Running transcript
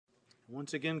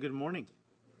Once again, good morning.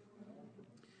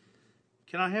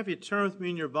 Can I have you turn with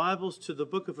me in your Bibles to the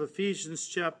book of Ephesians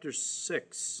chapter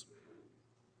 6?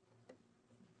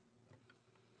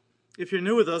 If you're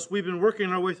new with us, we've been working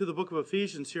our way through the book of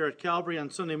Ephesians here at Calvary on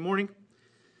Sunday morning.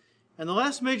 And the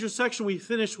last major section we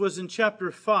finished was in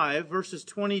chapter 5, verses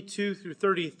 22 through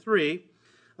 33,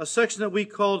 a section that we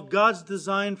called God's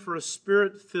Design for a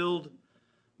Spirit-Filled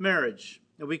Marriage.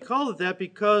 And we called it that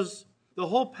because the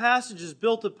whole passage is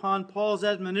built upon Paul's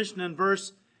admonition in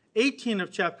verse 18 of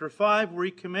chapter 5, where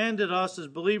he commanded us as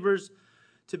believers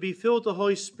to be filled with the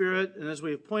Holy Spirit. And as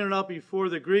we have pointed out before,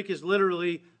 the Greek is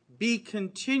literally be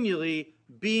continually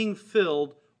being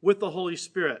filled with the Holy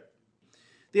Spirit.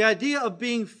 The idea of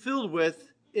being filled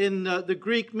with in the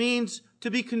Greek means to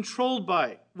be controlled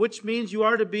by, which means you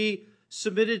are to be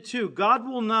submitted to. God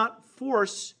will not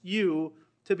force you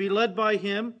to be led by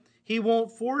Him. He won't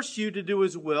force you to do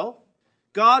His will.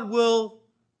 God will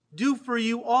do for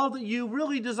you all that you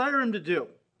really desire Him to do.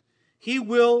 He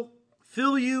will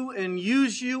fill you and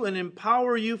use you and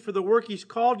empower you for the work He's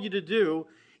called you to do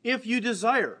if you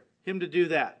desire Him to do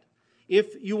that.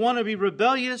 If you want to be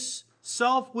rebellious,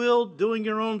 self-willed, doing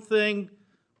your own thing,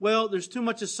 well, there's too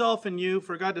much of self in you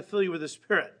for God to fill you with His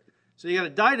Spirit. So you got to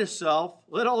die to self,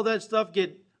 let all that stuff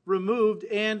get removed,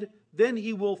 and then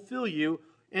He will fill you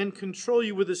and control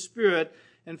you with His Spirit.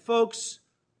 And folks,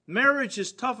 marriage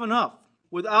is tough enough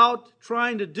without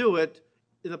trying to do it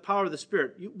in the power of the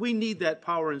Spirit. We need that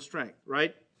power and strength,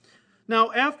 right?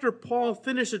 Now, after Paul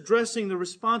finished addressing the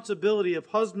responsibility of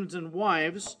husbands and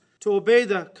wives to obey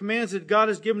the commands that God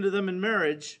has given to them in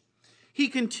marriage, he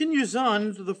continues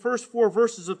on to the first 4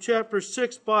 verses of chapter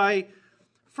 6 by,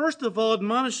 first of all,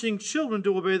 admonishing children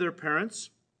to obey their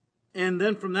parents. And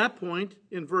then from that point,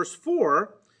 in verse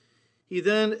 4, he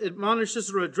then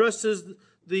admonishes or addresses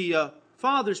the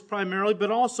fathers primarily,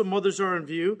 but also mothers are in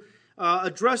view,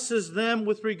 addresses them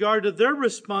with regard to their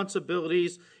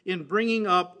responsibilities in bringing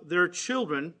up their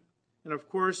children. And of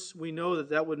course, we know that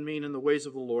that would mean in the ways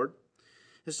of the Lord.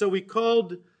 And so we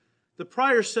called the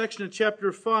prior section of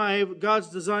chapter 5, God's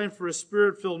Design for a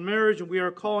Spirit-Filled Marriage, and we are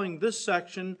calling this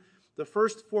section, the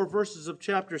first 4 verses of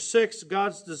chapter 6,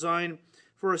 God's Design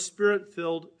for a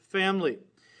Spirit-Filled Family.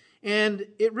 And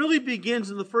it really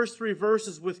begins in the first 3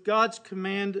 verses with God's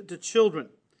command to children.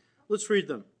 Let's read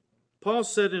them. Paul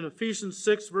said in Ephesians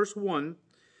 6, verse 1,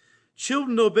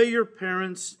 "Children, obey your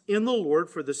parents in the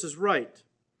Lord, for this is right.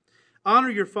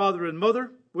 Honor your father and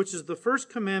mother, which is the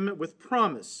first commandment with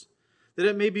promise, that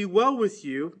it may be well with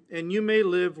you and you may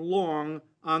live long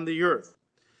on the earth."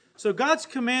 So God's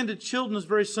command to children is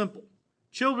very simple.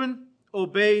 Children,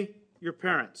 obey your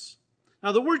parents.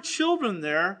 Now the word children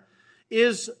there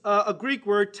is a Greek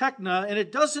word, tekna, and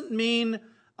it doesn't mean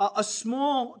a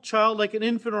small child like an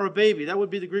infant or a baby. That would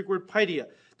be the Greek word paideia.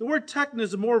 The word tekna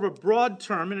is more of a broad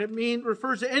term, and it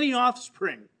refers to any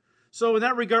offspring. So in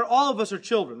that regard, all of us are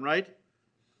children, right?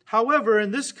 However,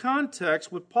 in this context,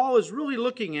 what Paul is really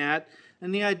looking at,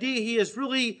 and the idea he is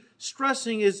really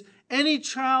stressing, is any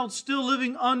child still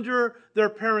living under their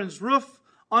parents' roof,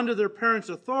 under their parents'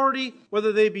 authority,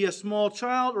 whether they be a small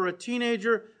child or a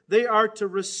teenager, they are to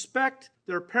respect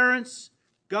their parents.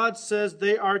 God says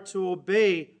they are to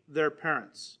obey their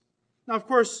parents. Now, of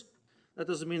course, that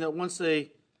doesn't mean that once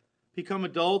they become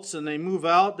adults and they move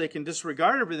out, they can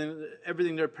disregard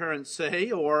everything their parents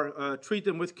say or treat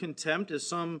them with contempt, as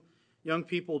some young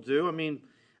people do. I mean,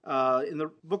 in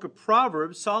the book of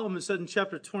Proverbs, Solomon said in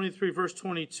chapter 23, verse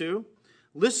 22,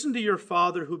 "Listen to your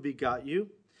father who begot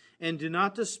you, and do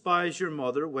not despise your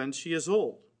mother when she is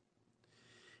old."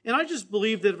 And I just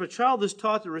believe that if a child is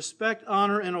taught to respect,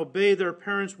 honor, and obey their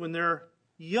parents when they're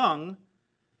young,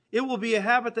 it will be a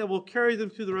habit that will carry them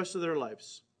through the rest of their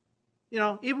lives. You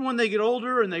know, even when they get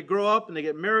older and they grow up and they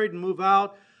get married and move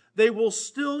out, they will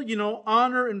still,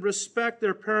 honor and respect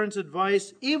their parents'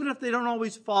 advice, even if they don't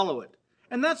always follow it.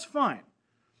 And that's fine.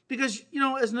 Because,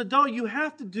 as an adult, you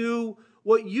have to do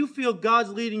what you feel God's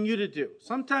leading you to do.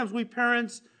 Sometimes we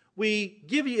parents, we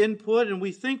give you input and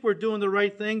we think we're doing the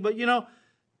right thing, but,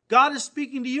 God is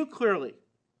speaking to you clearly.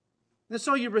 And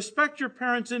so you respect your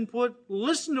parents' input,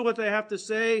 listen to what they have to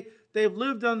say. They've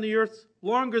lived on the earth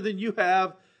longer than you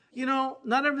have.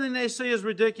 Not everything they say is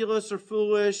ridiculous or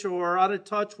foolish or out of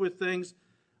touch with things.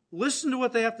 Listen to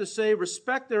what they have to say,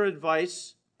 respect their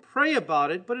advice, pray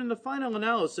about it, but in the final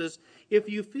analysis, if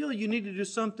you feel you need to do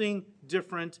something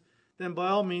different, then by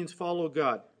all means follow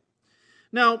God.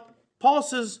 Now, Paul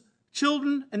says,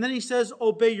 children, and then he says,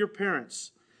 obey your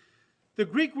parents. The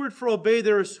Greek word for obey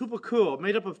there is hupakuo,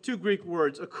 made up of 2 Greek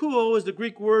words. Akuo is the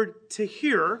Greek word to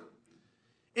hear,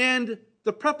 and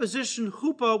the preposition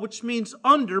hupa, which means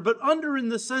under, but under in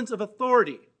the sense of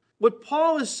authority. What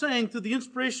Paul is saying through the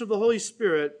inspiration of the Holy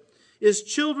Spirit is,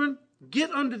 children,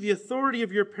 get under the authority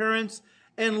of your parents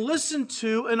and listen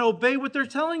to and obey what they're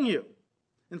telling you.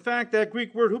 In fact, that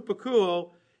Greek word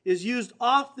hupakuo is used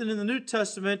often in the New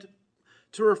Testament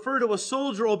to refer to a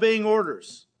soldier obeying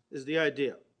orders, is the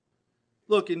idea.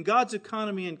 Look, in God's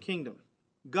economy and kingdom,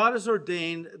 God has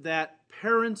ordained that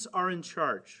parents are in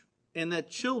charge and that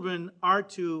children are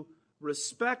to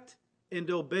respect and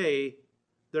obey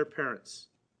their parents.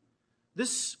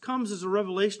 This comes as a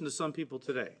revelation to some people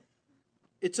today.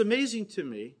 It's amazing to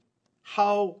me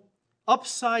how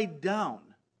upside down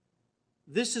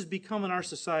this has become in our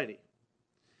society.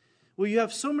 Well, you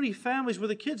have so many families where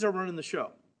the kids are running the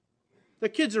show. The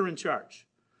kids are in charge.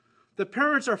 The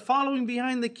parents are following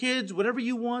behind the kids, whatever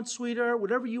you want, sweetheart,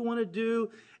 whatever you want to do,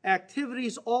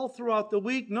 activities all throughout the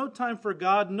week, no time for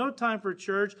God, no time for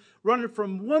church, running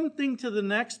from one thing to the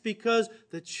next because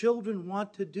the children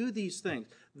want to do these things.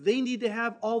 They need to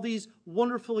have all these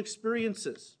wonderful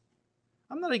experiences.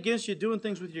 I'm not against you doing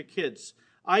things with your kids.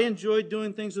 I enjoy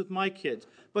doing things with my kids,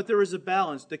 but there is a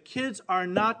balance. The kids are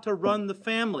not to run the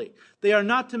family. They are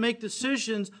not to make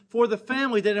decisions for the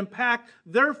family that impact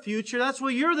their future. That's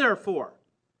what you're there for.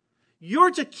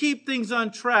 You're to keep things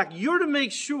on track. You're to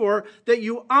make sure that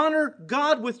you honor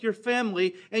God with your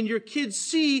family, and your kids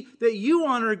see that you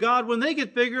honor God. When they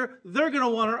get bigger, they're going to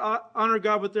want to honor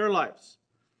God with their lives.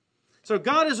 So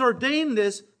God has ordained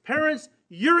this. Parents,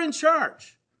 you're in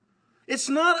charge. It's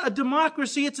not a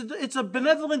democracy. It's a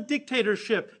benevolent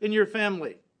dictatorship in your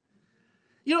family.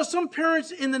 You know, some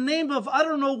parents, in the name of I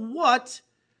don't know what,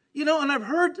 and I've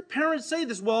heard parents say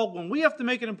this, well, when we have to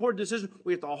make an important decision,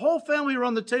 we have the whole family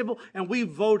around the table and we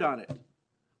vote on it.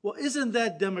 Well, isn't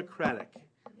that democratic?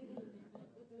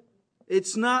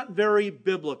 It's not very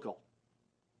biblical.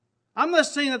 I'm not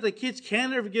saying that the kids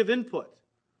can't ever give input,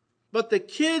 but the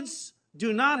kids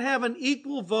do not have an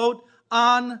equal vote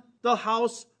on the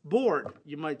house board,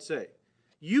 you might say.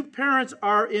 You parents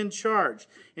are in charge,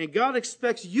 and God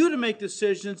expects you to make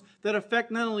decisions that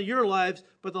affect not only your lives,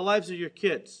 but the lives of your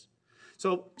kids.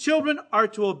 So children are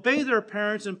to obey their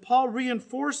parents, and Paul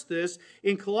reinforced this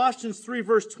in Colossians 3,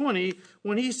 verse 20,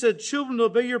 when he said, children,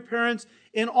 obey your parents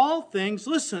in all things,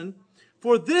 listen,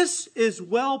 for this is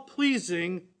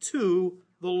well-pleasing to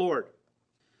the Lord.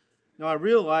 Now I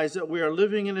realize that we are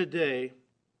living in a day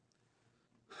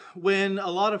when a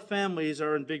lot of families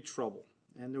are in big trouble.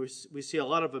 And we see a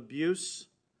lot of abuse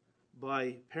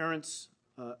by parents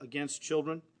against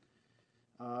children.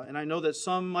 And I know that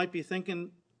some might be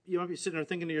thinking, you might be sitting there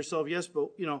thinking to yourself, yes, but,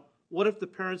 what if the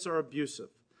parents are abusive?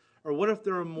 Or what if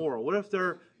they're immoral? What if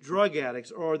they're drug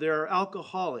addicts or they're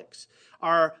alcoholics?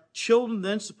 Are children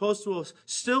then supposed to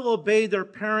still obey their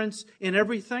parents in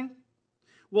everything?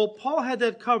 Well, Paul had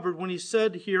that covered when he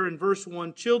said here in verse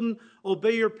 1, children,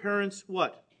 obey your parents,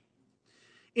 what?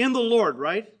 In the Lord,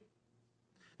 right?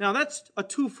 Now, that's a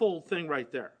twofold thing right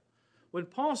there. When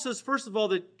Paul says, first of all,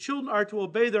 that children are to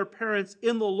obey their parents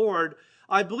in the Lord,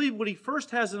 I believe what he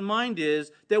first has in mind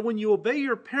is that when you obey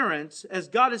your parents, as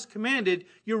God has commanded,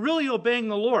 you're really obeying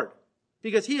the Lord,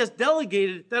 because he has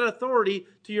delegated that authority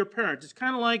to your parents. It's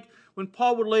kind of like when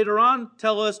Paul would later on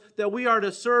tell us that we are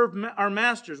to serve our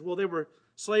masters. Well, they were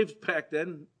slaves back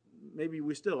then. Maybe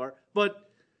we still are. But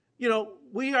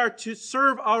we are to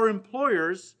serve our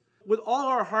employers with all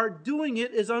our heart, doing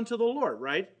it as unto the Lord,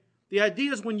 right? The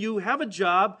idea is when you have a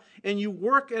job and you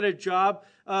work at a job,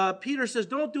 Peter says,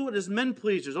 don't do it as men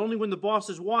pleasers, only when the boss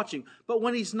is watching. But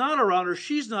when he's not around or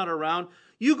she's not around,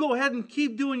 you go ahead and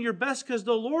keep doing your best because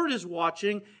the Lord is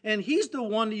watching and he's the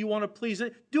one that you want to please.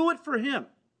 Do it for him.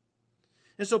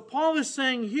 And so Paul is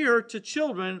saying here to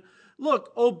children,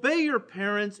 look, obey your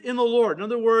parents in the Lord. In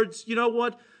other words, you know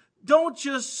what? Don't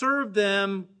just serve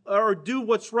them or do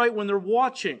what's right when they're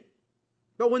watching.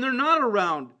 But when they're not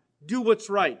around, do what's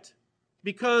right,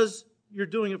 because you're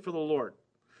doing it for the Lord.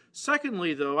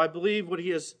 Secondly, though, I believe what he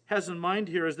has in mind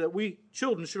here is that we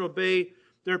children should obey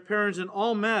their parents in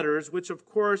all matters, which of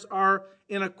course are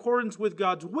in accordance with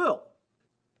God's will.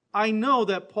 I know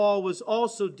that Paul was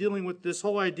also dealing with this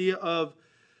whole idea of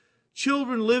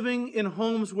children living in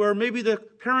homes where maybe the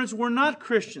parents were not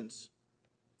Christians.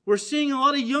 We're seeing a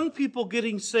lot of young people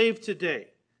getting saved today,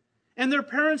 and their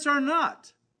parents are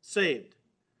not saved.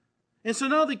 And so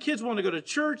now the kids want to go to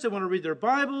church, they want to read their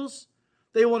Bibles,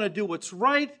 they want to do what's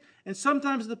right, and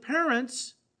sometimes the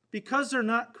parents, because they're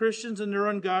not Christians and they're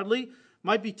ungodly,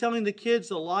 might be telling the kids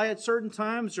to lie at certain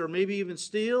times or maybe even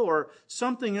steal or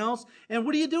something else. And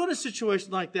what do you do in a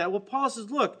situation like that? Well, Paul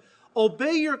says, look,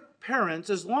 obey your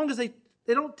parents as long as they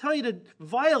don't tell you to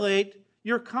violate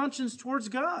your conscience towards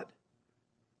God.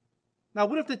 Now,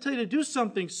 what if they tell you to do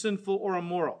something sinful or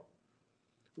immoral?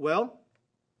 Well,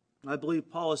 I believe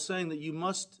Paul is saying that you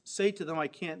must say to them, I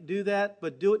can't do that,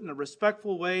 but do it in a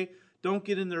respectful way. Don't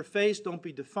get in their face. Don't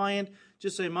be defiant.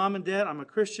 Just say, Mom and Dad, I'm a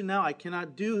Christian now. I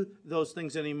cannot do those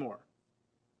things anymore.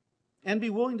 And be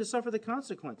willing to suffer the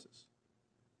consequences.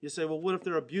 You say, well, what if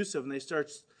they're abusive and they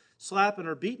start slapping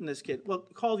or beating this kid? Well,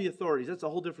 call the authorities. That's a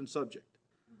whole different subject.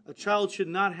 A child should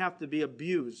not have to be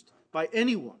abused by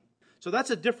anyone. So that's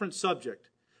a different subject.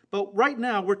 But right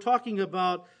now we're talking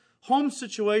about home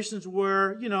situations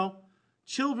where,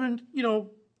 children,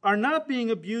 are not being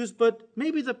abused, but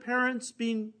maybe the parents,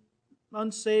 being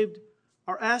unsaved,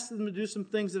 are asking them to do some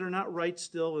things that are not right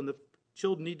still, and the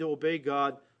children need to obey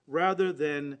God rather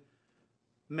than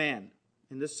man.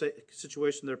 In this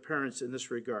situation, their parents in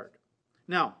this regard.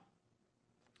 Now,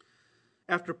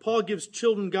 after Paul gives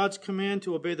children God's command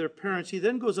to obey their parents, he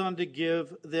then goes on to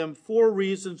give them 4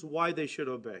 reasons why they should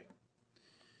obey.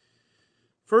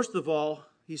 First of all,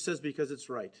 he says because it's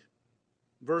right.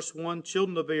 Verse 1,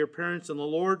 children, obey your parents in the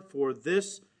Lord, for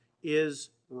this is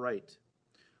right.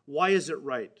 Why is it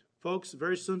right? Folks,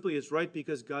 very simply, it's right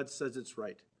because God says it's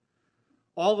right.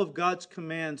 All of God's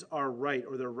commands are right,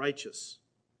 or they're righteous.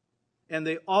 And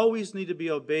they always need to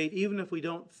be obeyed, even if we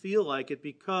don't feel like it,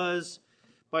 because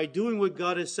by doing what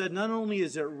God has said, not only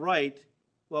is it right,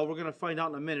 well, we're going to find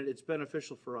out in a minute, it's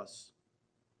beneficial for us.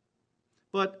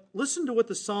 But listen to what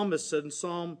the psalmist said in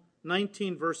Psalm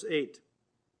 19, verse 8.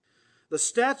 The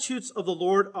statutes of the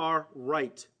Lord are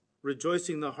right,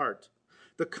 rejoicing the heart.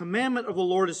 The commandment of the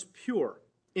Lord is pure,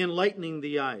 enlightening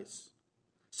the eyes.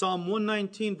 Psalm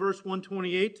 119, verse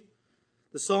 128.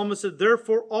 The psalmist said,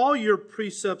 therefore all your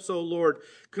precepts, O Lord,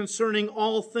 concerning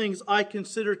all things I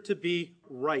consider to be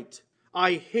right.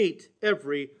 I hate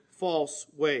every false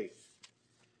way.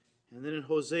 And then in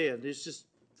Hosea, there's just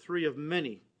 3 of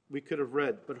many we could have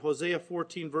read. But Hosea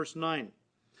 14, verse 9.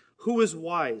 Who is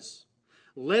wise?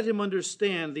 Let him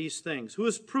understand these things. Who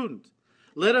is prudent?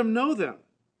 Let him know them.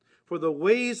 For the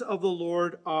ways of the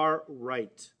Lord are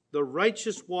right. The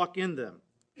righteous walk in them,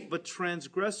 but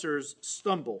transgressors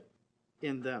stumble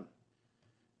in them.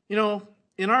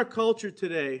 In our culture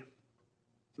today,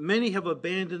 many have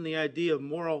abandoned the idea of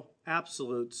moral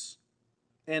absolutes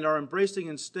and are embracing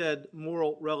instead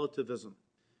moral relativism.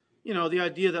 The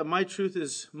idea that my truth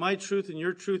is my truth and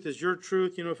your truth is your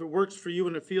truth. If it works for you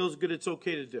and it feels good, it's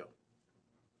okay to do.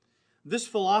 This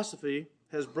philosophy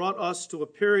has brought us to a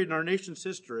period in our nation's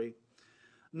history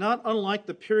not unlike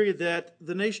the period that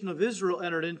the nation of Israel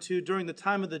entered into during the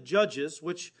time of the Judges,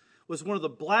 which was one of the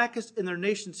blackest in their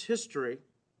nation's history.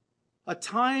 A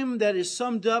time that is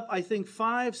summed up, I think,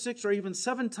 5, 6, or even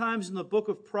 7 times in the book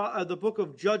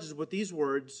of Judges with these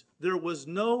words: there was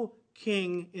no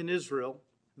king in Israel,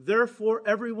 therefore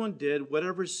everyone did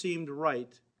whatever seemed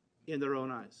right in their own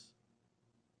eyes.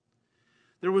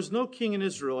 There was no king in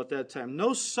Israel at that time,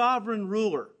 no sovereign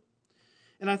ruler.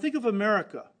 And I think of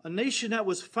America, a nation that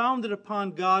was founded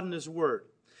upon God and His Word.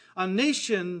 A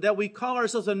nation that we call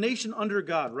ourselves a nation under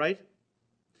God, right?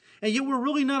 And yet we're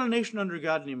really not a nation under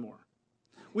God anymore.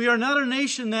 We are not a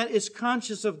nation that is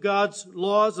conscious of God's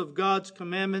laws, of God's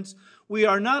commandments. We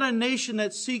are not a nation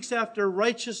that seeks after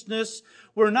righteousness.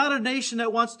 We're not a nation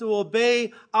that wants to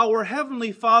obey our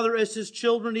Heavenly Father as His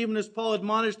children, even as Paul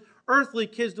admonished earthly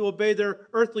kids to obey their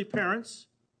earthly parents.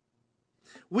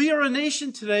 We are a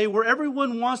nation today where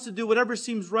everyone wants to do whatever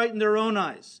seems right in their own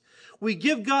eyes. We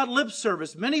give God lip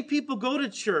service. Many people go to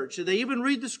church, and they even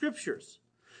read the Scriptures.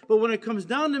 But when it comes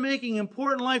down to making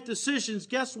important life decisions,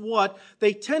 guess what?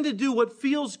 They tend to do what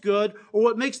feels good or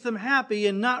what makes them happy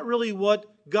and not really what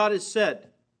God has said.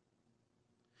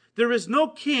 There is no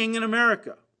king in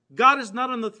America. God is not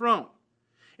on the throne.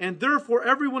 And therefore,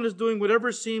 everyone is doing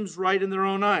whatever seems right in their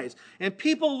own eyes. And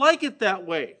people like it that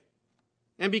way.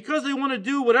 And because they want to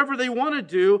do whatever they want to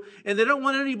do, and they don't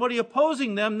want anybody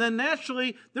opposing them, then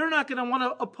naturally, they're not going to want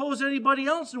to oppose anybody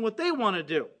else in what they want to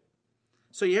do.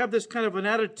 So you have this kind of an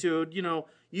attitude,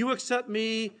 you accept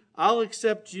me, I'll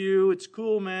accept you, it's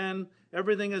cool, man,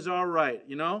 everything is all right,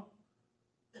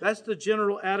 That's the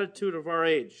general attitude of our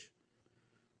age.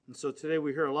 And so today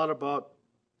we hear a lot about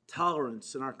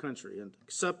tolerance in our country, and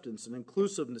acceptance, and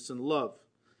inclusiveness, and love,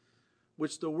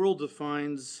 which the world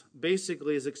defines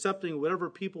basically as accepting whatever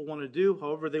people want to do,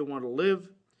 however they want to live,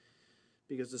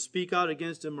 because to speak out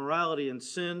against immorality and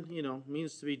sin,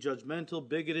 means to be judgmental,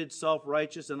 bigoted,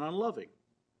 self-righteous, and unloving.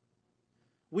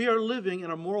 We are living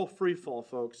in a moral freefall,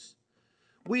 folks.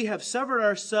 We have severed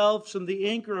ourselves from the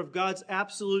anchor of God's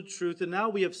absolute truth, and now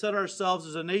we have set ourselves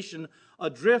as a nation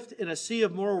adrift in a sea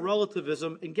of moral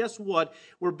relativism. And guess what?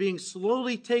 We're being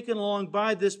slowly taken along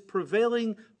by this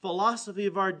prevailing philosophy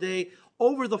of our day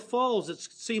over the falls, it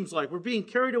seems like. We're being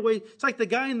carried away. It's like the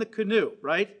guy in the canoe,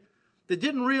 right? That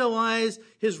didn't realize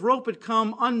his rope had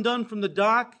come undone from the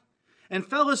dock and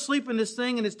fell asleep in this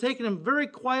thing, and it's taken him very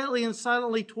quietly and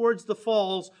silently towards the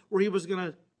falls where he was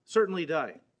going to certainly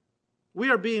die. We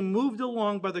are being moved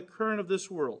along by the current of this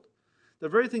world. The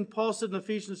very thing Paul said in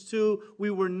Ephesians 2, we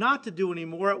were not to do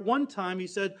anymore. At one time, he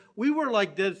said, we were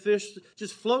like dead fish,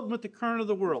 just floating with the current of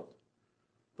the world.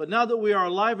 But now that we are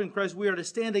alive in Christ, we are to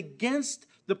stand against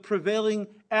the prevailing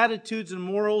attitudes and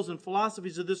morals and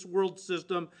philosophies of this world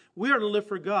system. We are to live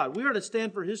for God. We are to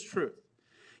stand for His truth.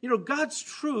 You know, God's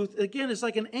truth, again, is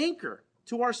like an anchor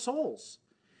to our souls.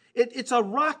 It's a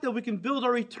rock that we can build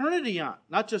our eternity on,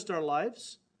 not just our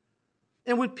lives.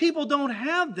 And when people don't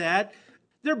have that,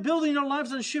 they're building their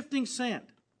lives on shifting sand.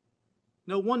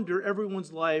 No wonder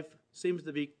everyone's life seems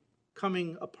to be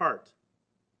coming apart.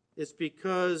 It's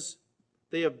because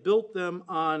they have built them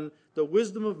on the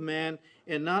wisdom of man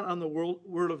and not on the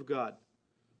word of God.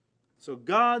 So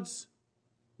God's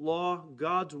law,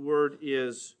 God's word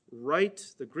is right.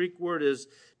 The Greek word is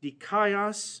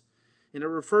dikaios, and it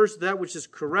refers to that which is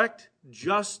correct,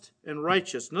 just, and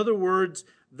righteous. In other words,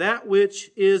 that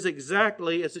which is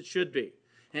exactly as it should be.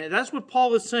 And that's what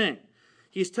Paul is saying.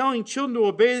 He's telling children to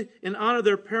obey and honor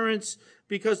their parents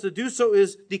because to do so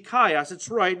is dikaios. It's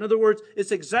right. In other words,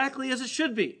 it's exactly as it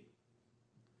should be.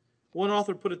 One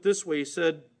author put it this way. He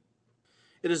said,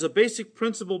 it is a basic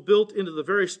principle built into the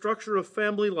very structure of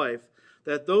family life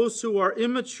that those who are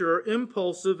immature,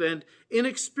 impulsive, and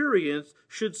inexperienced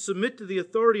should submit to the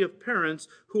authority of parents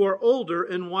who are older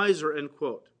and wiser, end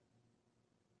quote.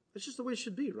 That's just the way it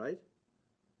should be, right?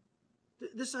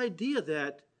 This idea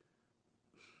that,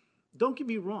 don't get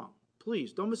me wrong,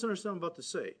 please, don't misunderstand what I'm about to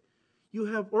say. You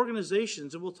have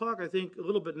organizations, and we'll talk, I think, a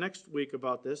little bit next week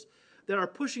about this, that are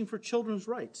pushing for children's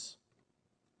rights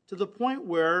to the point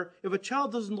where if a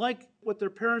child doesn't like what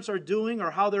their parents are doing or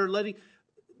how they're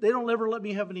they don't ever let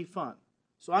me have any fun.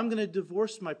 So I'm going to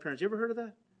divorce my parents. You ever heard of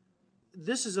that?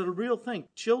 This is a real thing.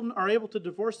 Children are able to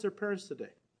divorce their parents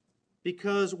today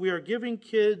because we are giving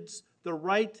kids the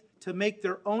right to make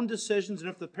their own decisions. And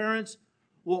if the parents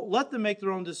won't let them make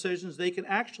their own decisions, they can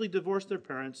actually divorce their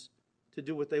parents to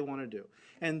do what they want to do.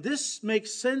 And this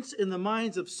makes sense in the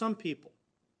minds of some people,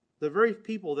 the very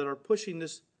people that are pushing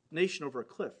this nation over a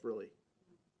cliff, really.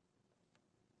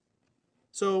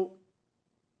 So,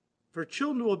 for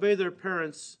children to obey their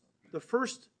parents, the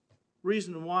first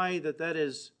reason why that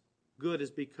is good is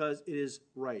because it is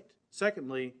right.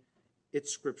 Secondly,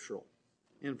 it's scriptural.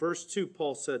 In verse 2,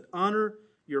 Paul said, honor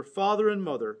your father and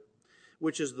mother,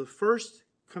 which is the first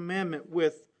commandment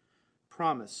with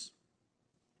promise.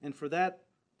 And for that,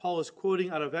 Paul is quoting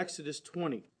out of Exodus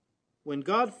 20. When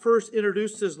God first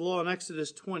introduced His law in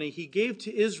Exodus 20, He gave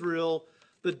to Israel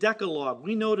the Decalogue.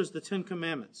 We know it as the Ten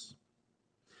Commandments.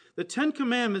 The Ten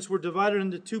Commandments were divided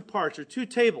into two parts, or two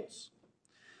tables.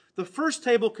 The first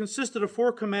table consisted of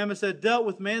 4 commandments that dealt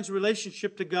with man's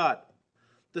relationship to God.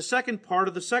 The second part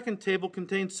of the second table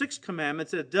contained 6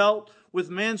 commandments that dealt with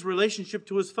man's relationship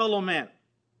to his fellow man.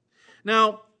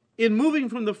 Now, in moving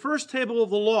from the first table of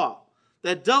the law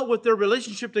that dealt with their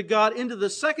relationship to God into the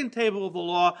second table of the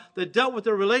law that dealt with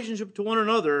their relationship to one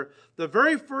another, the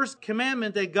very first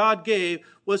commandment that God gave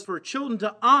was for children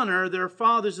to honor their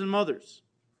fathers and mothers.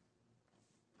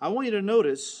 I want you to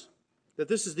notice that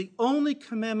this is the only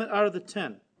commandment out of the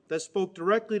 10 that spoke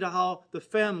directly to how the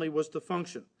family was to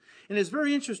function. And it's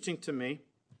very interesting to me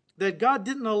that God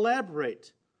didn't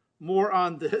elaborate more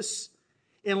on this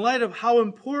in light of how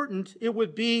important it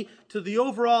would be to the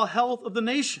overall health of the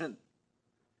nation.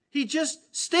 He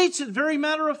just states it very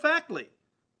matter-of-factly.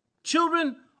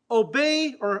 Children,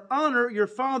 obey or honor your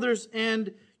fathers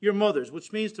and your mothers,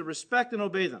 which means to respect and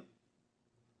obey them.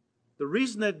 The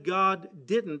reason that God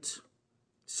didn't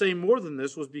say more than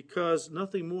this was because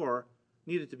nothing more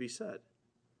needed to be said.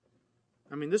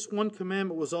 I mean, this one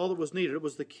commandment was all that was needed. It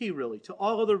was the key, really, to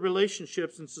all other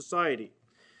relationships in society.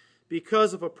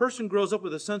 Because if a person grows up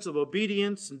with a sense of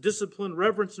obedience and discipline,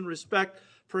 reverence and respect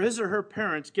for his or her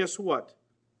parents, guess what?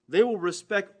 They will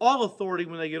respect all authority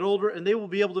when they get older, and they will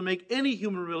be able to make any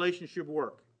human relationship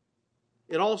work.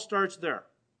 It all starts there.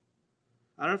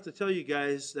 I don't have to tell you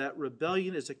guys that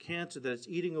rebellion is a cancer that is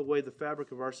eating away the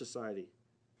fabric of our society.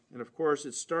 And of course,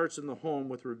 it starts in the home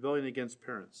with rebellion against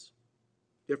parents.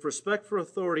 If respect for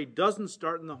authority doesn't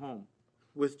start in the home,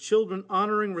 with children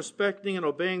honoring, respecting, and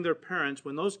obeying their parents,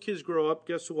 when those kids grow up,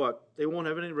 guess what? They won't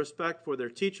have any respect for their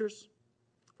teachers,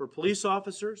 for police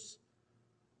officers.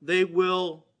 They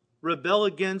will rebel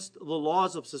against the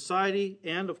laws of society,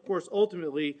 and, of course,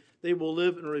 ultimately, they will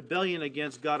live in rebellion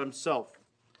against God himself.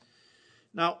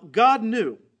 Now, God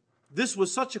knew this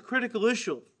was such a critical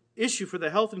issue for the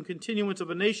health and continuance of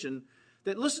a nation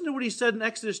that listen to what he said in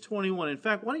Exodus 21. In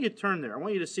fact, why don't you turn there? I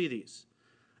want you to see these.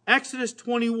 Exodus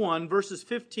 21, verses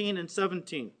 15 and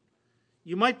 17.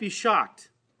 You might be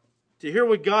shocked to hear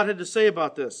what God had to say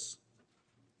about this.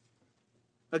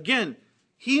 Again,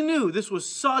 he knew this was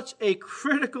such a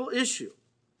critical issue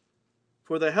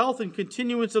for the health and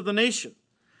continuance of the nation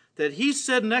that he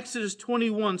said in Exodus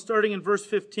 21, starting in verse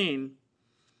 15,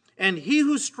 "And he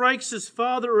who strikes his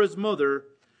father or his mother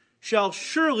shall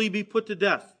surely be put to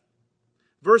death."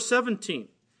 Verse 17,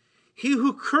 "He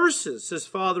who curses his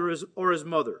father or his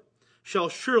mother shall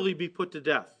surely be put to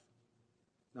death."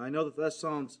 Now I know that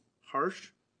sounds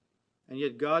harsh, and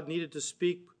yet God needed to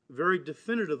speak very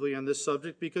definitively on this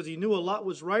subject because he knew a lot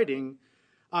was writing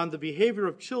on the behavior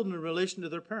of children in relation to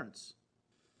their parents.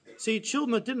 See,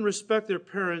 children that didn't respect their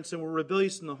parents and were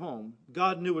rebellious in the home,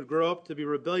 God knew would grow up to be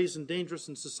rebellious and dangerous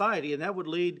in society, and that would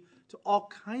lead to all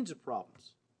kinds of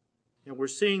problems. And we're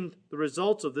seeing the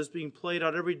results of this being played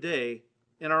out every day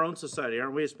in our own society,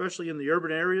 aren't we? Especially in the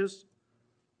urban areas,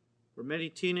 where many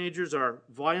teenagers are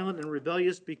violent and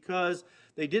rebellious because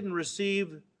they didn't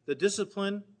receive the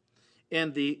discipline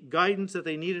and the guidance that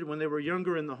they needed when they were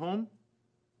younger in the home.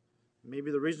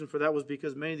 Maybe the reason for that was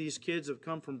because many of these kids have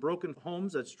come from broken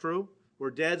homes, that's true,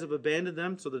 where dads have abandoned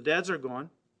them, so the dads are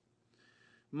gone.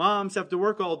 Moms have to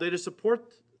work all day to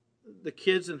support the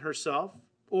kids and herself,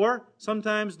 or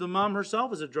sometimes the mom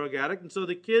herself is a drug addict, and so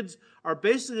the kids are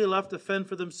basically left to fend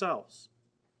for themselves.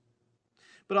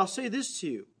 But I'll say this to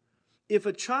you. If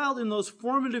a child in those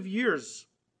formative years,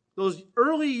 those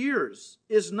early years,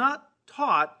 is not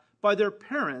taught by their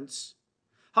parents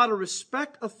how to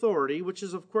respect authority, which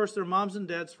is, of course, their moms and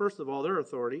dads, first of all, their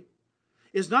authority,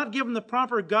 is not given the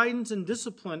proper guidance and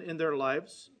discipline in their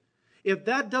lives, if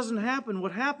that doesn't happen,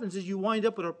 what happens is you wind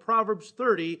up with a Proverbs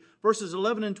 30, verses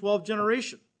 11 and 12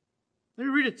 generation. Let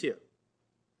me read it to you.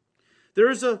 "There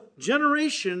is a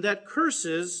generation that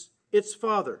curses its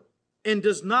father and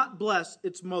does not bless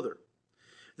its mother.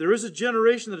 There is a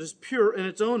generation that is pure in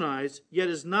its own eyes, yet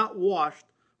is not washed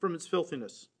from its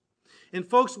filthiness." And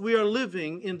folks, we are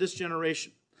living in this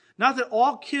generation. Not that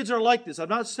all kids are like this. I'm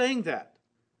not saying that.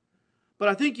 But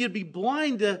I think you'd be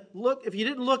blind to look, if you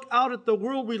didn't look out at the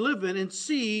world we live in and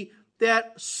see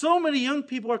that so many young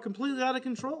people are completely out of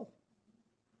control.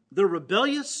 They're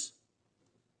rebellious.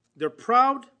 They're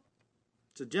proud.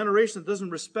 It's a generation that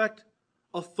doesn't respect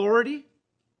authority.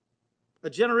 A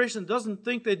generation that doesn't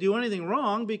think they do anything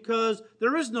wrong because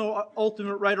there is no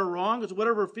ultimate right or wrong. It's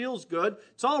whatever feels good.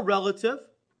 It's all relative.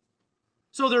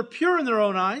 So they're pure in their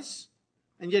own eyes,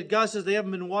 and yet God says they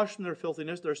haven't been washed from their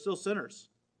filthiness. They're still sinners.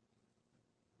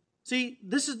 See,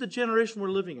 this is the generation we're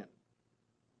living in.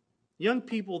 Young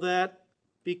people that,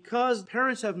 because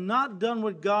parents have not done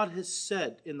what God has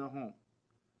said in the home,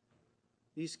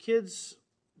 these kids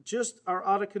just are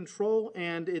out of control,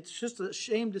 and it's just a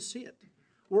shame to see it.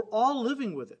 We're all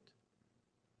living with it.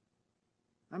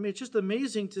 I mean, it's just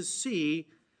amazing to see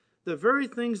the very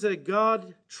things that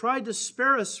God tried to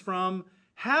spare us from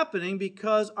happening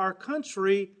because our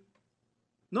country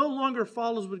no longer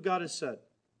follows what God has said.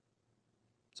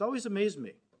 It's always amazed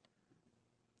me.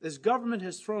 This government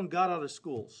has thrown God out of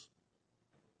schools.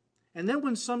 And then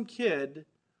when some kid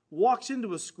walks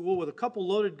into a school with a couple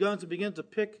loaded guns and begins to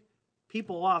pick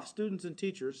people off, students and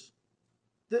teachers,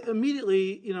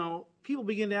 immediately, people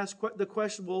begin to ask the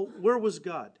question, well, where was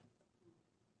God?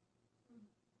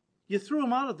 You threw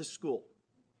them out of the school.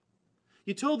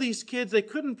 You told these kids they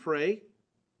couldn't pray.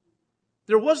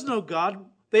 There was no God.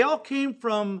 They all came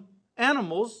from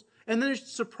animals, and then it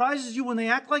surprises you when they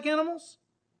act like animals?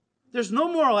 There's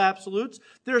no moral absolutes.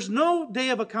 There's no day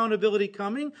of accountability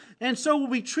coming. And so when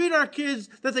we treat our kids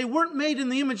that they weren't made in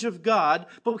the image of God,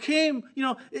 but came,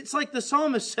 it's like the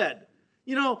psalmist said,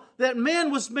 that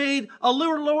man was made a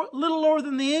little lower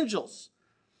than the angels.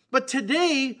 But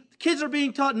today, kids are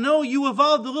being taught, no, you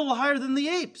evolved a little higher than the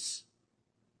apes.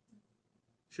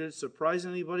 Should it surprise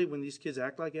anybody when these kids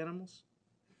act like animals?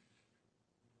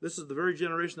 This is the very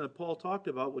generation that Paul talked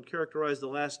about would characterize the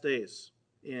last days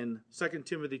in 2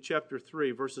 Timothy chapter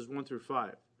 3, verses 1 through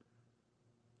 5.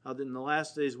 How that in the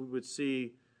last days we would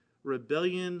see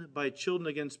rebellion by children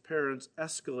against parents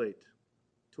escalate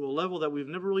to a level that we've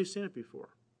never really seen it before.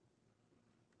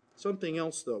 Something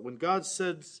else, though. When God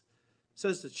says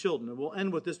to children, and we'll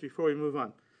end with this before we move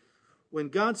on. when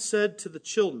God said to the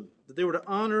children that they were to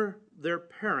honor their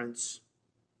parents,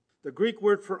 the Greek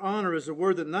word for honor is a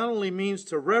word that not only means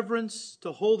to reverence,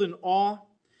 to hold in awe,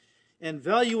 and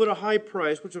value at a high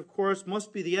price, which of course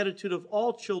must be the attitude of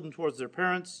all children towards their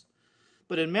parents,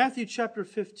 but in Matthew chapter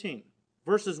 15,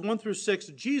 verses 1 through 6,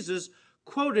 Jesus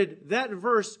quoted that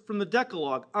verse from the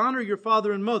Decalogue, honor your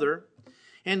father and mother,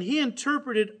 and he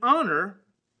interpreted honor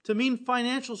to mean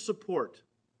financial support,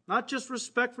 not just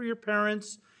respect for your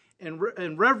parents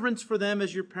and reverence for them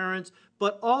as your parents,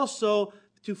 but also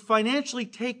to financially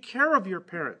take care of your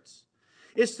parents.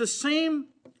 It's the same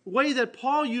way that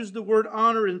Paul used the word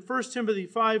honor in 1 Timothy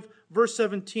 5, verse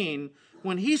 17,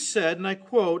 when he said, and I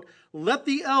quote, let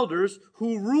the elders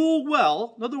who rule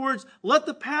well, in other words, let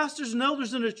the pastors and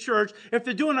elders in the church, if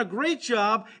they're doing a great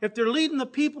job, if they're leading the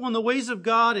people in the ways of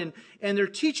God and they're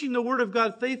teaching the word of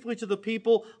God faithfully to the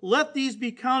people, let these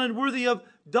be counted worthy of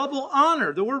double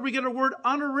honor. The word we get our word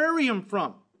honorarium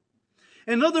from.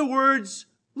 In other words,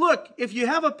 look, if you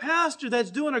have a pastor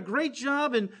that's doing a great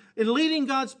job in leading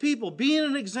God's people, being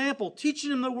an example, teaching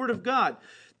them the word of God,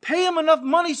 pay him enough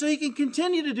money so he can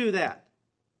continue to do that.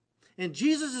 And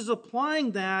Jesus is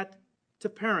applying that to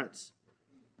parents.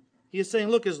 He is saying,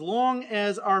 look, as long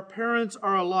as our parents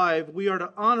are alive, we are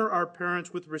to honor our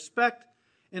parents with respect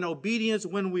and obedience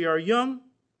when we are young,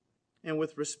 and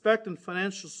with respect and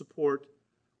financial support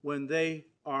when they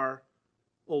are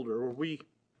older, or we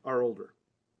are older.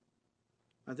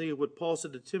 I think of what Paul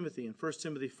said to Timothy in 1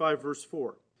 Timothy 5, verse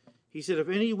 4. He said, if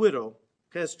any widow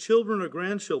has children or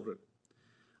grandchildren,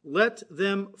 let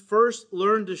them first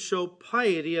learn to show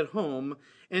piety at home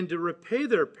and to repay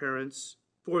their parents,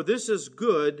 for this is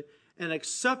good and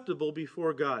acceptable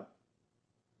before God.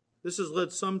 This has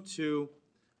led some to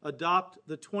adopt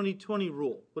the 20-20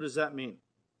 rule. What does that mean?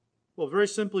 Well, very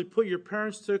simply put, your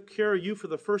parents took care of you for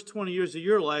the first 20 years of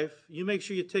your life. You make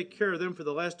sure you take care of them for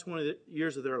the last 20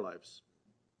 years of their lives.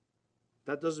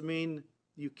 That doesn't mean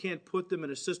you can't put them in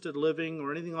assisted living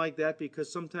or anything like that,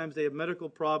 because sometimes they have medical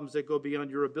problems that go beyond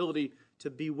your ability to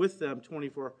be with them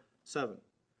 24/7.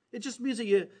 It just means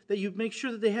that you make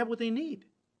sure that they have what they need.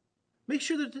 Make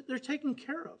sure that they're taken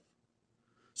care of.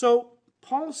 So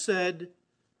Paul said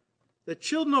that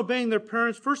children obeying their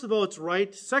parents, first of all, it's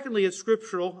right. Secondly, it's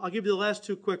scriptural. I'll give you the last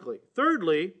two quickly.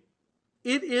 Thirdly,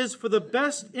 it is for the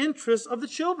best interest of the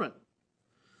children.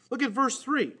 Look at verse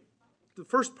 3. The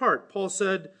first part, Paul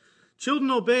said, children,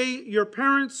 obey your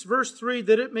parents, verse 3,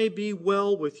 that it may be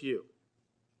well with you.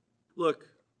 Look,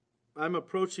 I'm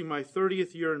approaching my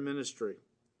 30th year in ministry.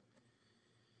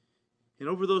 And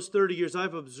over those 30 years,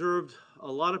 I've observed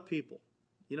a lot of people.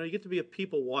 You know, you get to be a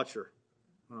people watcher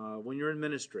when you're in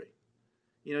ministry.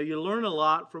 You know, you learn a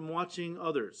lot from watching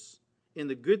others in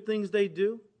the good things they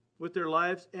do with their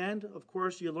lives. And, of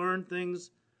course, you learn things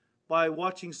by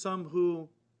watching some who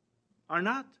are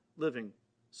not living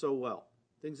so well.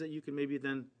 Things that you can maybe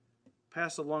then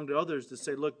pass along to others to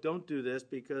say, look, don't do this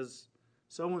because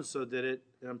so-and-so did it,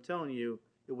 and I'm telling you,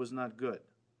 it was not good.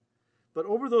 But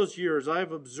over those years,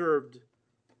 I've observed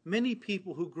many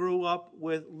people who grew up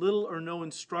with little or no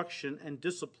instruction and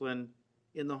discipline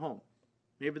in the home.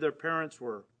 Maybe their parents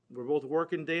were both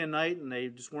working day and night, and they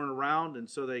just weren't around, and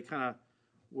so they kind of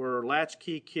were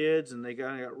latchkey kids, and they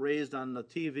kind of got raised on the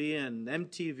TV and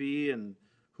MTV and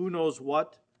who knows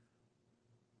what.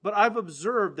 But I've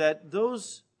observed that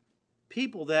those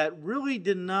people that really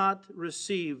did not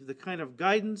receive the kind of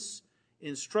guidance,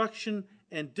 instruction,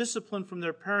 and discipline from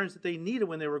their parents that they needed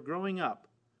when they were growing up,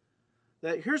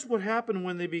 that here's what happened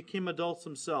when they became adults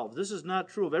themselves. This is not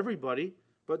true of everybody,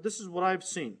 but this is what I've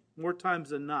seen more times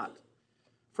than not.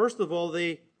 First of all,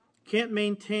 they can't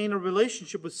maintain a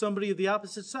relationship with somebody of the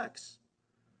opposite sex.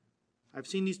 I've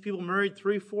seen these people married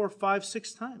 3, 4, 5,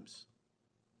 6 times.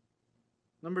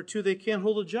 Number 2, they can't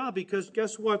hold a job because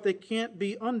guess what? They can't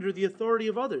be under the authority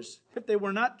of others. If they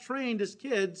were not trained as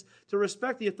kids to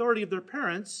respect the authority of their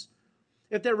parents,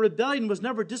 if that rebellion was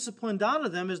never disciplined out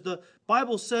of them, as the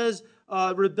Bible says,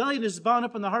 rebellion is bound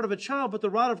up in the heart of a child, but the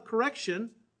rod of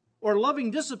correction or loving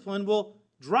discipline will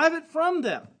drive it from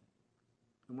them.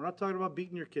 And we're not talking about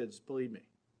beating your kids, believe me.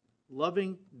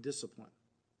 Loving discipline.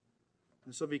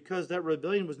 And so because that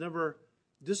rebellion was never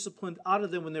disciplined out of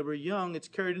them when they were young, it's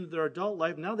carried into their adult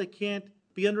life. Now they can't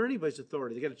be under anybody's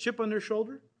authority. They got a chip on their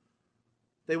shoulder.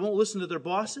 They won't listen to their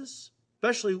bosses,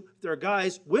 especially if they're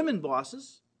guys, women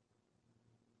bosses.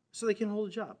 So they can't hold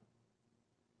a job.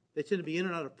 They tend to be in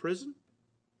and out of prison.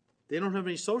 They don't have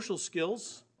any social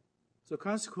skills. So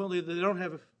consequently, they don't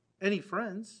have any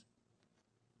friends.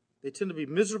 They tend to be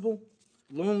miserable,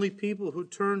 lonely people who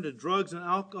turn to drugs and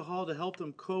alcohol to help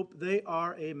them cope. They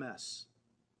are a mess.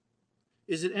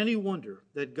 Is it any wonder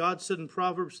that God said in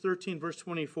Proverbs 13, verse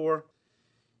 24,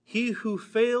 he who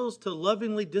fails to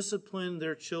lovingly discipline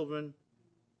their children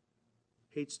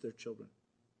hates their children,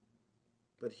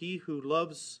 but he who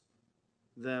loves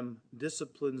them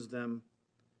disciplines them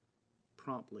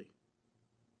promptly.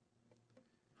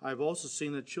 I've also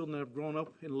seen that children that have grown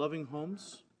up in loving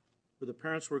homes where the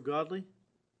parents were godly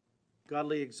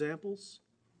examples,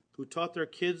 who taught their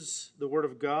kids the Word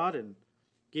of God and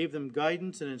gave them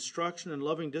guidance and instruction and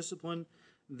loving discipline,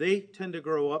 they tend to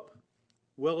grow up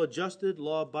well-adjusted,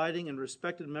 law-abiding, and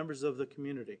respected members of the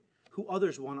community who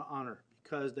others want to honor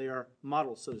because they are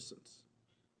model citizens.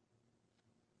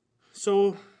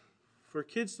 So, for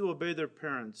kids to obey their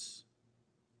parents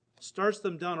starts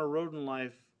them down a road in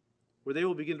life where they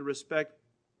will begin to respect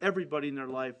everybody in their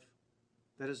life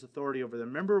that has authority over them.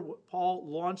 Remember, Paul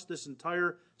launched this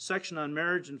entire section on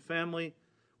marriage and family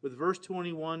with verse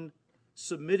 21,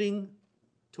 submitting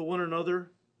to one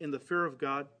another in the fear of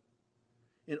God.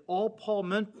 And all Paul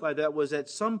meant by that was at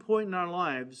some point in our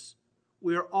lives,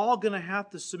 we are all going to have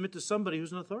to submit to somebody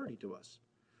who's an authority to us.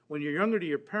 When you're younger, to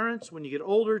your parents. When you get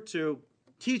older, to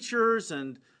teachers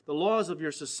and the laws of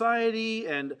your society.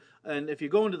 And if you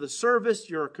go into the service,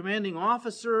 your commanding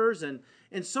officers and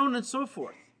so on and so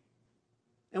forth.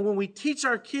 And when we teach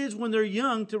our kids when they're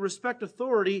young to respect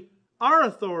authority, our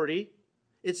authority,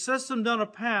 it sets them down a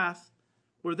path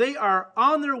where they are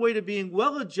on their way to being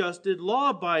well-adjusted,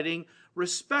 law-abiding,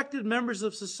 respected members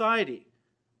of society.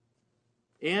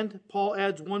 And Paul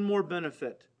adds one more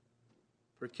benefit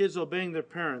for kids obeying their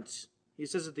parents. He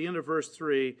says at the end of verse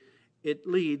 3, it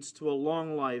leads to a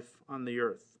long life on the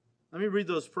earth. Let me read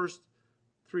those first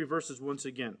 3 verses once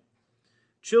again.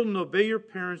 Children, obey your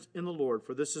parents in the Lord,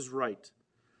 for this is right.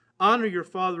 Honor your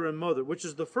father and mother, which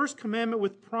is the first commandment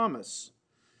with promise.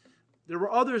 There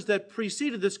were others that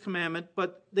preceded this commandment,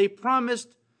 but they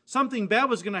promised something bad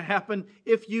was going to happen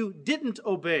if you didn't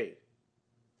obey.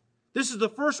 This is the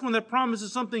first one that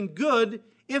promises something good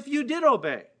if you did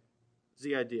obey, is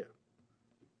the idea.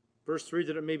 Verse 3,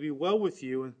 that it may be well with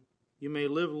you, and you may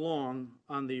live long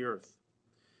on the earth.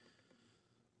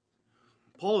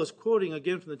 Paul is quoting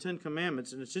again from the Ten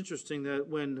Commandments, and it's interesting that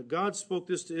when God spoke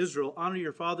this to Israel, honor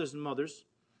your fathers and mothers,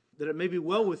 that it may be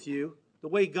well with you, the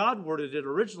way God worded it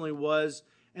originally was,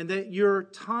 and that your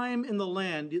time in the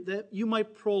land, that you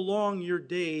might prolong your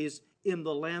days in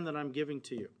the land that I'm giving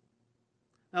to you.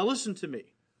 Now listen to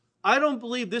me. I don't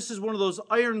believe this is one of those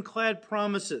ironclad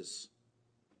promises.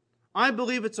 I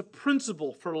believe it's a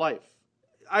principle for life.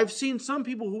 I've seen some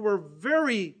people who were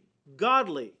very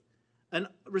godly and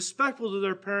respectful to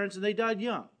their parents, and they died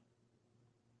young.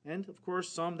 And, of course,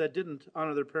 some that didn't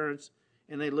honor their parents,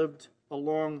 and they lived a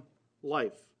long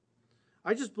life.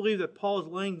 I just believe that Paul is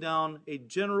laying down a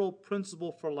general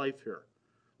principle for life here.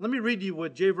 Let me read to you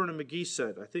what J. Vernon McGee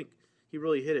said. I think he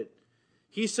really hit it.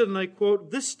 He said, and I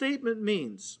quote, "This statement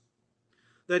means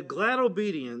that glad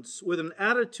obedience with an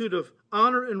attitude of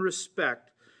honor and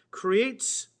respect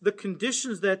creates the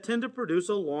conditions that tend to produce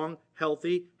a long,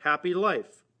 healthy, happy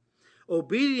life.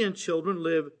 Obedient children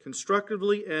live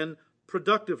constructively and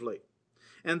productively,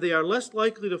 and they are less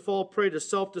likely to fall prey to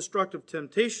self-destructive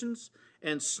temptations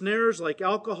and snares like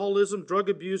alcoholism, drug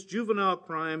abuse, juvenile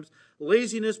crimes,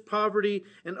 laziness, poverty,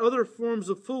 and other forms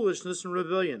of foolishness and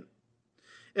rebellion.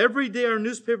 Every day our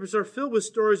newspapers are filled with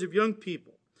stories of young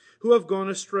people who have gone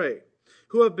astray,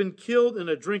 who have been killed in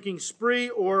a drinking spree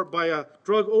or by a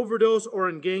drug overdose or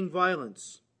in gang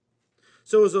violence.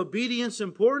 So is obedience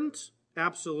important?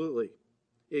 Absolutely.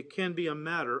 It can be a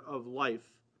matter of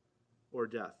life or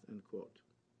death, end quote.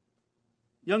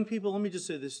 Young people, let me just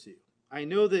say this to you. I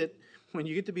know that when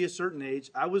you get to be a certain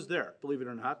age, I was there, believe it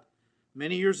or not,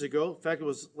 many years ago. In fact, it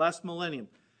was last millennium.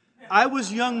 I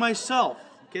was young myself,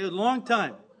 a long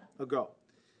time ago.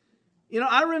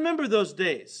 I remember those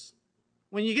days.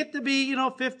 When you get to be,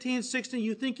 15, 16,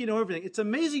 you think you know everything. It's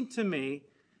amazing to me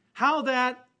how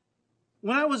that,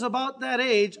 when I was about that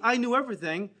age, I knew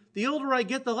everything. The older I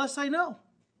get, the less I know.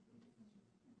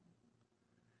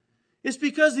 It's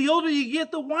because the older you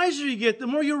get, the wiser you get, the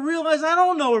more you realize I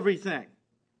don't know everything.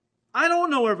 I don't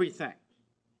know everything.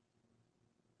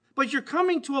 But you're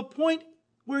coming to a point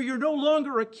where you're no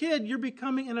longer a kid, you're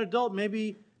becoming an adult.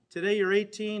 Maybe today you're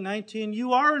 18, 19,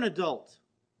 you are an adult.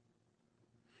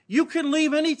 You can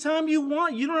leave anytime you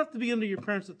want. You don't have to be under your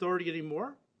parents' authority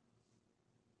anymore.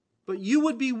 But you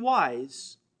would be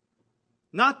wise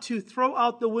not to throw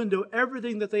out the window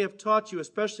everything that they have taught you,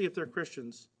 especially if they're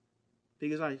Christians.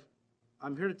 Because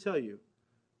I'm here to tell you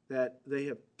that they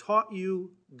have taught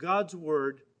you God's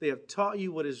word. They have taught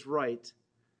you what is right.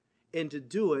 And to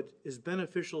do it is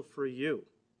beneficial for you.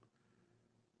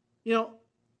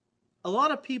 A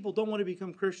lot of people don't want to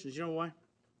become Christians. You know why?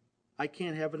 I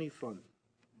can't have any fun.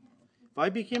 If I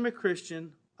became a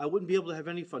Christian, I wouldn't be able to have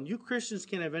any fun. You Christians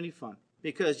can't have any fun.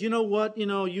 Because you know what?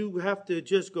 You have to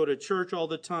just go to church all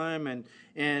the time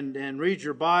and read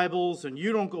your Bibles, and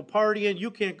you don't go partying.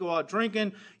 You can't go out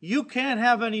drinking. You can't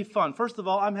have any fun. First of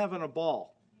all, I'm having a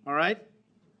ball. All right?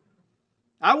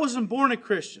 I wasn't born a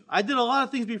Christian. I did a lot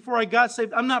of things before I got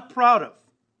saved I'm not proud of.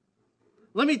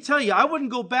 Let me tell you, I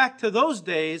wouldn't go back to those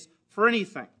days for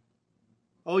anything.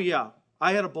 Oh yeah,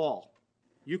 I had a ball.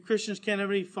 You Christians can't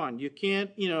have any fun. You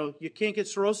can't get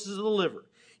cirrhosis of the liver.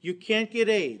 You can't get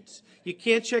AIDS. You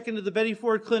can't check into the Betty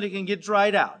Ford Clinic and get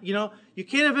dried out. You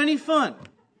can't have any fun.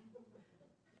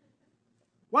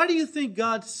 Why do you think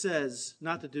God says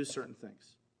not to do certain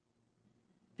things?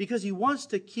 Because He wants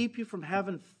to keep you from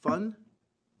having fun?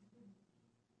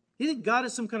 You think God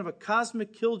is some kind of a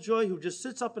cosmic killjoy who just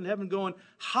sits up in heaven going,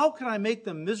 how can I make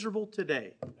them miserable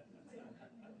today?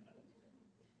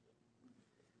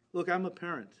 Look, I'm a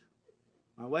parent.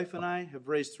 My wife and I have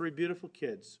raised 3 beautiful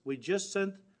kids. We just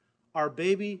sent our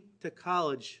baby to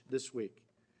college this week.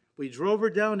 We drove her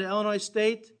down to Illinois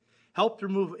State, helped her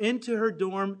move into her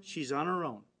dorm. She's on her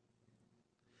own.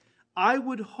 I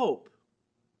would hope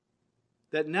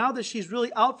that now that she's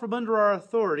really out from under our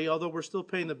authority, although we're still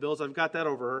paying the bills, I've got that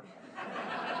over her.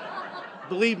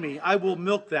 Believe me, I will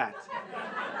milk that.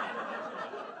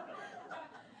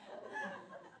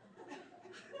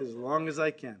 As long as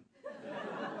I can.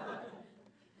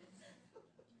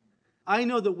 I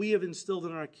know that we have instilled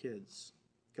in our kids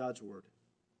God's Word.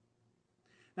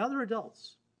 Now they're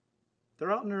adults.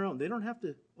 They're out on their own. They don't have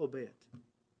to obey it.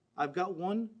 I've got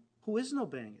one who isn't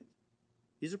obeying it.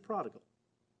 He's a prodigal.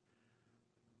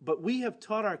 But we have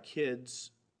taught our kids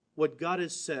what God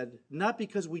has said, not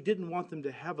because we didn't want them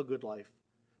to have a good life,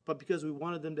 but because we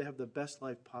wanted them to have the best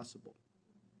life possible.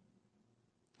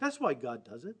 That's why God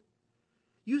does it.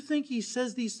 You think He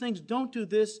says these things, don't do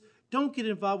this, don't get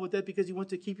involved with that because He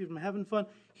wants to keep you from having fun.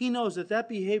 He knows that that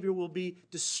behavior will be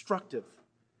destructive.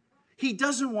 He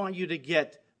doesn't want you to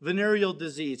get venereal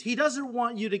disease. He doesn't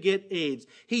want you to get AIDS.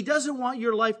 He doesn't want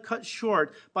your life cut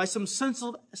short by some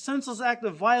senseless act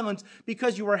of violence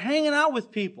because you were hanging out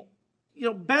with people.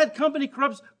 Bad company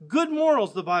corrupts good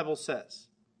morals, the Bible says.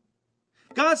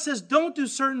 God says don't do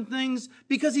certain things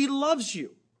because He loves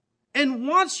you and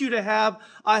wants you to have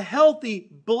a healthy,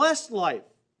 blessed life.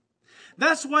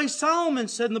 That's why Solomon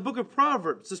said in the book of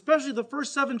Proverbs, especially the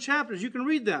first 7 chapters, you can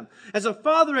read them, as a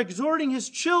father exhorting his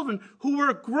children who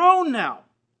are grown now.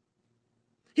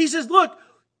 He says, look,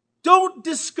 don't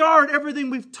discard everything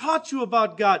we've taught you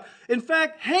about God. In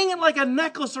fact, hang it like a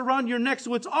necklace around your neck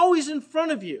so it's always in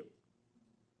front of you.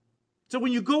 So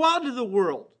when you go out into the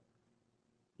world,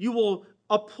 you will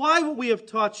apply what we have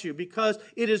taught you because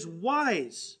it is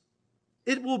wise.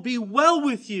 It will be well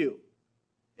with you.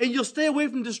 And you'll stay away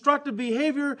from destructive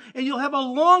behavior, and you'll have a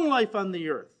long life on the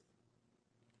earth.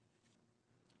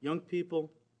 Young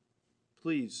people,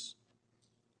 please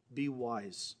be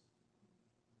wise.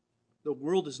 The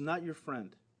world is not your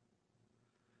friend.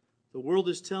 The world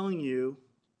is telling you,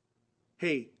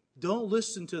 hey, don't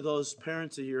listen to those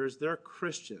parents of yours. They're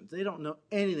Christians. They don't know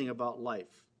anything about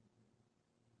life.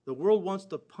 The world wants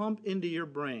to pump into your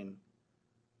brain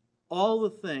all the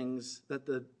things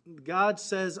that God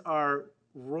says are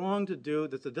wrong to do,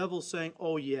 that the devil's saying,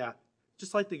 oh yeah,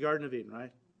 just like the Garden of Eden,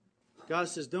 right? God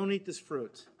says, don't eat this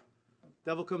fruit.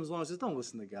 The devil comes along and says, don't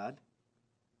listen to God.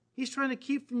 He's trying to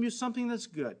keep from you something that's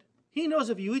good. He knows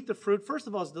if you eat the fruit, first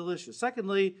of all, it's delicious.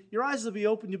 Secondly, your eyes will be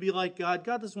open, you'll be like God.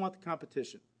 God doesn't want the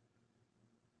competition.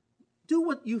 Do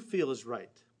what you feel is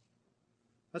right.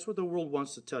 That's what the world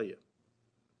wants to tell you.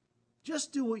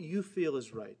 Just do what you feel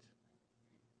is right.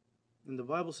 And the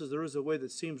Bible says there is a way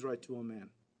that seems right to a man,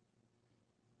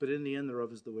 but in the end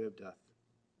thereof is the way of death.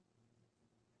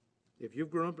 If you've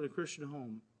grown up in a Christian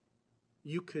home,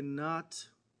 you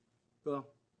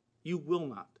will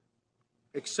not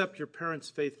accept your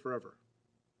parents' faith forever.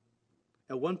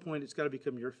 At one point, it's got to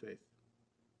become your faith.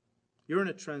 You're in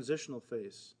a transitional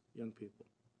phase, young people.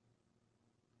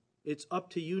 It's up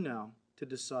to you now to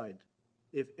decide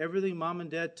if everything mom and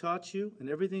dad taught you and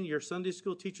everything your Sunday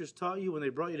school teachers taught you when they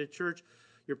brought you to church,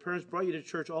 your parents brought you to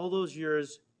church all those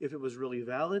years, if it was really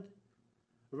valid,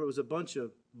 or if it was a bunch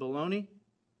of baloney,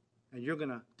 and you're going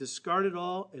to discard it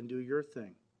all and do your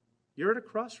thing. You're at a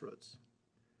crossroads.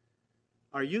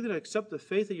 Are you going to accept the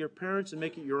faith of your parents and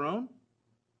make it your own?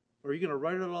 Or are you going to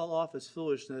write it all off as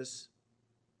foolishness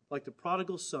like the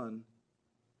prodigal son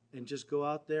and just go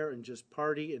out there and just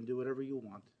party and do whatever you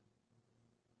want?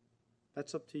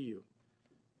 That's up to you.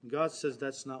 God says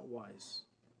that's not wise.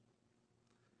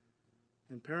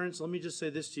 And parents, let me just say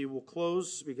this to you. We'll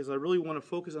close because I really want to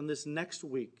focus on this next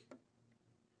week.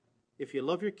 If you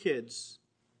love your kids,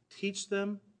 teach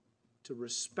them to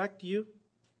respect you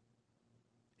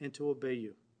and to obey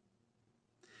you.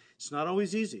 It's not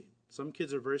always easy. Some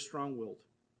kids are very strong-willed.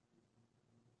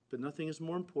 But nothing is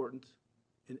more important,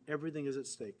 and everything is at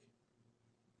stake.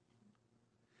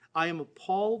 I am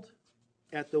appalled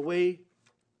at the way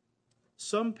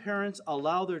some parents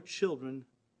allow their children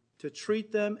to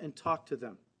treat them and talk to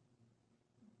them.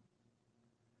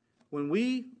 When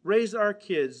we raised our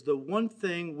kids, the one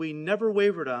thing we never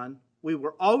wavered on, we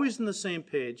were always on the same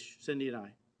page, Cindy and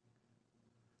I.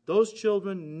 Those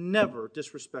children never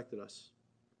disrespected us.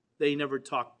 They never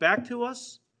talked back to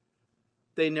us.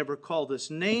 They never called us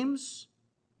names.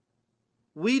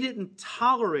 We didn't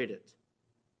tolerate it.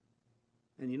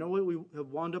 And you know what we have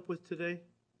wound up with today?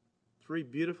 3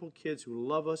 beautiful kids who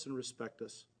love us and respect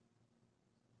us.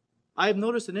 I have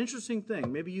noticed an interesting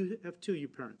thing. Maybe you have too, you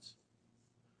parents.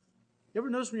 You ever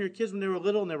notice when your kids, when they were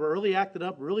little and they were really acted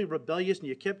up, really rebellious, and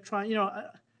you kept trying,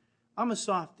 I'm a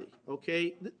softie,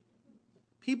 okay?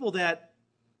 People that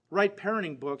write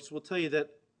parenting books will tell you that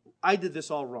I did this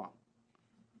all wrong.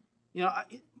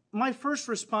 My first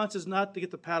response is not to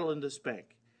get the paddle and to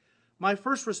spank. My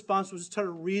first response was to try to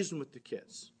reason with the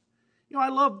kids. I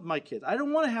love my kids. I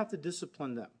don't want to have to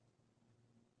discipline them.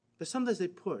 But sometimes they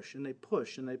push and they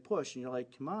push and they push, and you're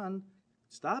like, come on,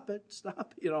 stop it,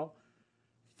 stop.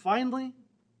 Finally,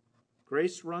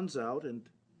 grace runs out and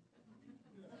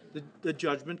the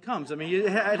judgment comes. I mean, it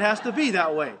has to be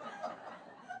that way.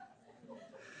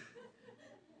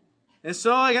 And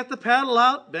so I got the paddle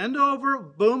out, bend over,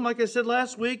 boom, like I said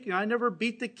last week. I never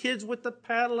beat the kids with the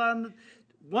paddle on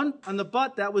the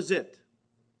butt. That was it.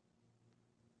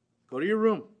 Go to your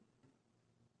room.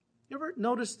 You ever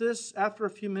notice this? After a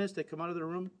few minutes, they come out of their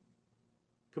room,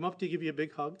 come up to give you a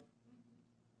big hug.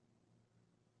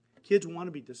 Kids want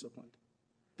to be disciplined.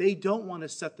 They don't want to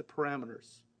set the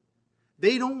parameters.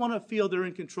 They don't want to feel they're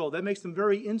in control. That makes them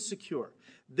very insecure.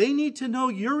 They need to know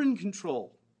you're in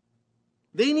control.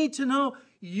 They need to know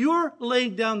you're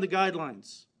laying down the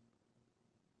guidelines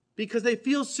because they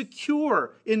feel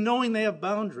secure in knowing they have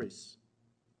boundaries.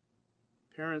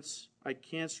 Parents, I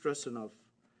can't stress enough.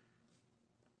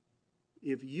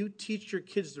 If you teach your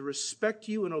kids to respect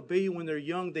you and obey you when they're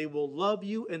young, they will love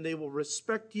you and they will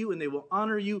respect you and they will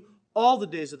honor you all the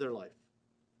days of their life.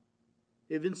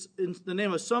 If in the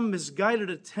name of some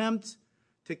misguided attempt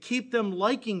to keep them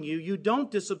liking you, you don't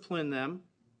discipline them,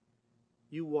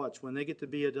 you watch. When they get to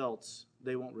be adults,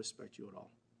 they won't respect you at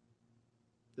all.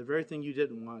 The very thing you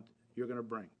didn't want, you're going to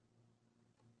bring.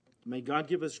 May God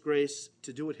give us grace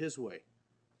to do it His way.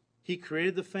 He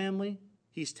created the family.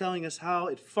 He's telling us how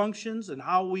it functions and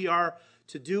how we are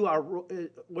to do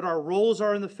what our roles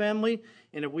are in the family.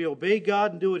 And if we obey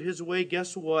God and do it His way,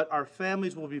 guess what? Our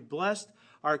families will be blessed.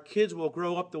 Our kids will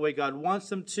grow up the way God wants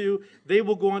them to. They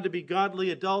will go on to be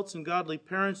godly adults and godly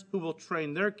parents who will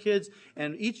train their kids.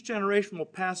 And each generation will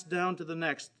pass down to the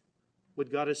next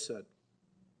what God has said.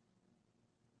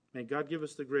 May God give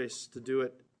us the grace to do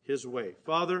it His way.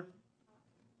 Father,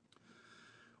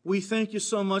 we thank you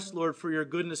so much, Lord, for your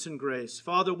goodness and grace.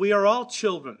 Father, we are all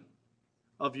children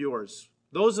of yours.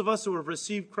 Those of us who have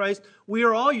received Christ, we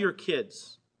are all your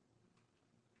kids.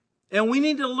 And we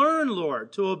need to learn,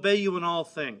 Lord, to obey you in all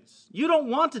things. You don't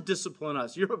want to discipline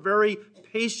us. You're a very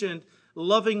patient,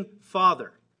 loving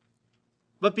Father.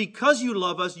 But because you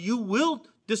love us, you will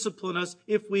discipline us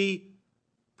if we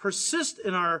persist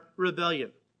in our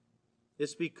rebellion.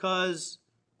 It's because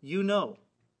you know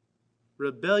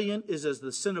rebellion is as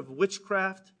the sin of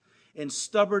witchcraft, and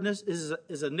stubbornness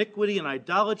is iniquity and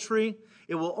idolatry.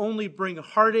 It will only bring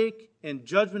heartache and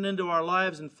judgment into our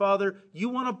lives. And Father, you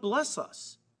want to bless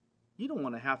us. You don't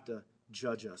want to have to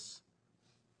judge us.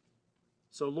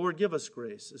 So Lord, give us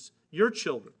grace as your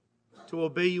children to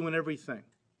obey you in everything.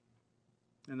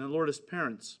 And then Lord, as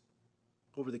parents,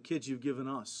 over the kids you've given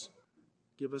us,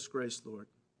 give us grace, Lord,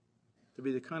 to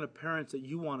be the kind of parents that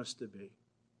you want us to be.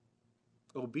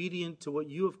 Obedient to what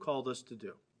you have called us to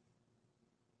do.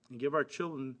 And give our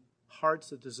children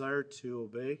hearts that desire to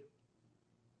obey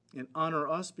and honor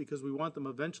us because we want them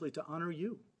eventually to honor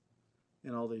you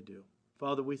in all they do.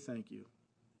 Father, we thank you.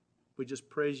 We just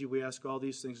praise you. We ask all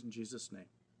these things in Jesus' name.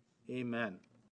 Amen.